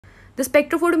The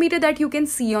spectrophotometer that you can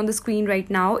see on the screen right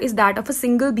now is that of a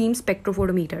single beam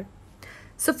spectrophotometer.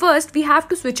 So first we have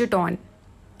to switch it on.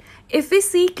 If we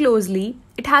see closely,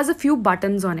 it has a few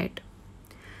buttons on it.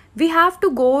 We have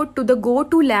to go to the Go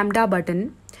to Lambda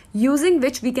button, using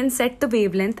which we can set the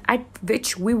wavelength at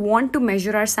which we want to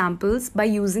measure our samples by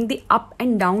using the up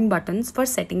and down buttons for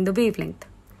setting the wavelength.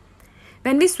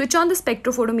 When we switch on the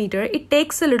spectrophotometer, it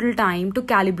takes a little time to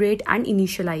calibrate and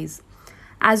initialize.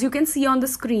 As you can see on the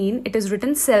screen, it is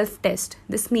written self-test.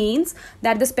 This means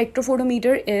that the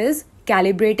spectrophotometer is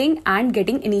calibrating and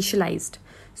getting initialized.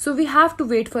 So we have to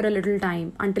wait for a little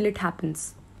time until it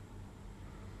happens.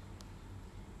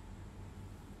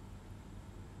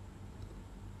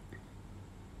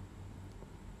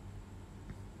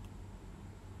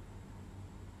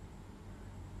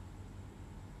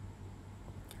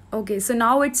 Okay, so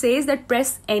now it says that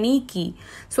press any key.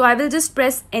 So I will just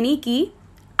press any key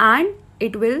and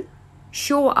it will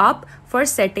show up for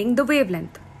setting the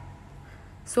wavelength.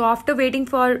 So after waiting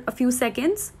for a few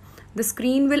seconds, the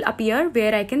screen will appear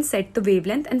where I can set the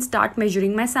wavelength and start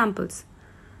measuring my samples.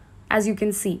 As you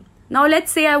can see. Now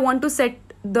let's say I want to set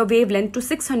the wavelength to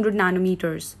 600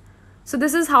 nanometers. So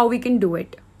this is how we can do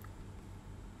it.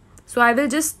 So I will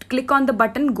just click on the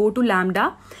button Go to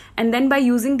Lambda, and then by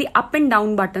using the up and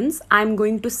down buttons, I am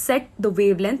going to set the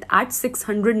wavelength at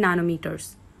 600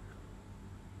 nanometers.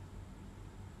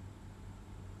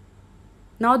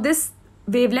 Now this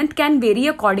wavelength can vary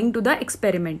according to the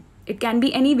experiment. It can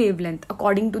be any wavelength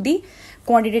according to the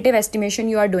quantitative estimation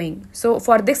you are doing. So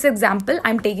for this example, I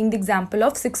am taking the example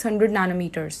of 600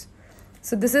 nanometers.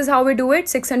 So this is how we do it,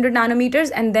 600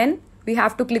 nanometers, and then we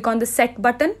have to click on the set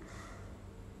button.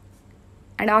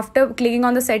 And after clicking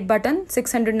on the set button,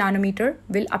 600 nanometer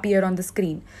will appear on the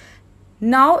screen.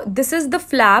 Now this is the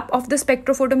flap of the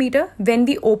spectrophotometer. When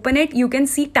we open it, you can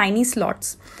see tiny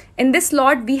slots. In this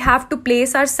slot, we have to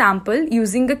place our sample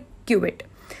using a cuvette,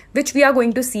 which we are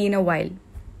going to see in a while.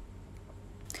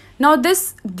 Now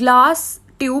this glass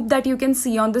tube that you can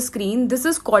see on the screen, this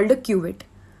is called a cuvette.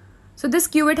 So this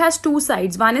cuvette has two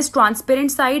sides. One is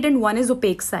transparent side and one is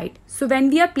opaque side. So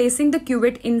when we are placing the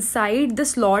cuvette inside the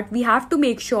slot, we have to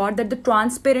make sure that the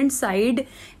transparent side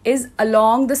is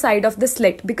along the side of the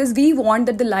slit, because we want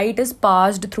that the light is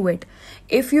passed through it.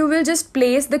 If you will just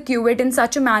place the cuvette in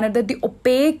such a manner that the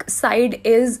opaque side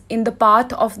is in the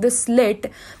path of the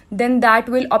slit, then that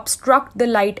will obstruct the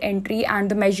light entry and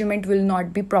the measurement will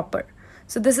not be proper.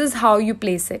 So this is how you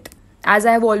place it, as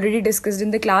I have already discussed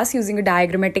in the class using a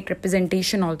diagrammatic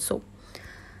representation also.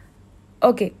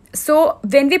 Okay, so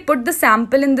when we put the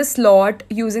sample in the slot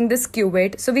using this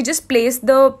cuvette, so we just place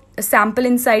the sample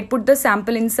inside, put the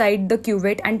sample inside the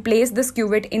cuvette and place this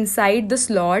cuvette inside the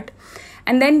slot,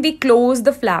 and then we close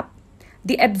the flap.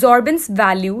 The absorbance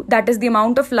value, that is the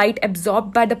amount of light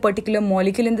absorbed by the particular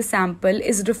molecule in the sample,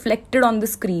 is reflected on the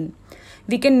screen.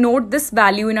 We can note this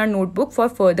value in our notebook for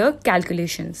further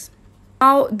calculations.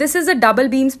 Now, this is a double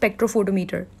beam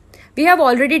spectrophotometer. We have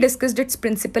already discussed its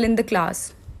principle in the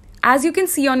class. As you can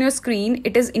see on your screen,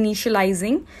 it is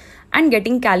initializing and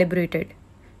getting calibrated.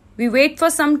 We wait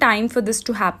for some time for this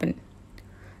to happen.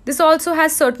 This also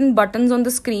has certain buttons on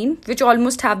the screen which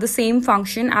almost have the same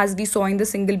function as we saw in the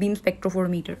single beam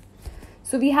spectrophotometer.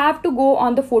 So we have to go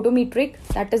on the photometric,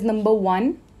 that is number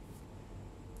 1,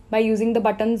 by using the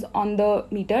buttons on the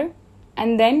meter,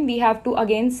 and then we have to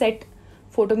again set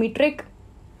photometric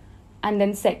and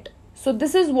then set. So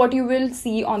this is what you will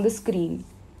see on the screen.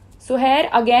 So here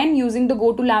again, using the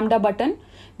Go to Lambda button,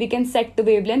 we can set the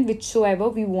wavelength whichsoever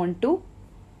we want to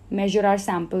measure our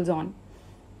samples on.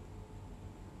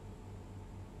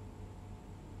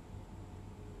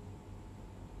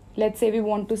 Let's say we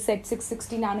want to set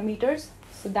 660 nanometers.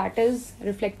 So that is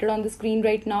reflected on the screen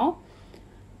right now.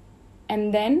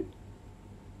 And then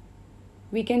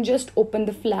we can just open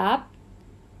the flap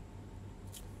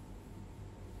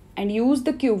and use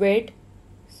the cuvette.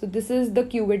 So this is the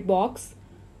cuvette box.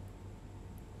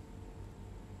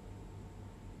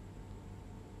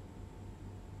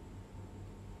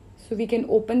 So we can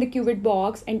open the cuvette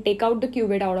box and take out the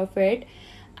cuvette out of it.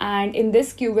 And in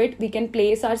this cuvette, we can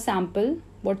place our sample,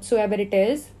 whatsoever it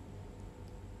is.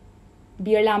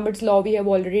 Beer-Lambert's law we have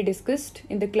already discussed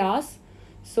in the class.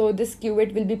 So this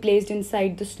cuvette will be placed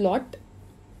inside the slot.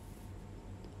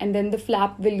 And then the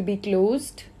flap will be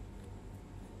closed.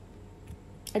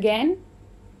 Again,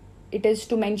 it is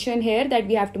to mention here that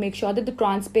we have to make sure that the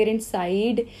transparent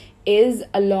side is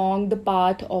along the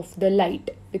path of the light,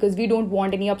 because we don't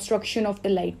want any obstruction of the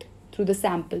light through the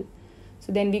sample.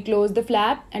 So then we close the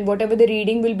flap, and whatever the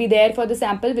reading will be there for the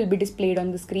sample will be displayed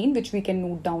on the screen, which we can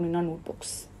note down in our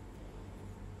notebooks.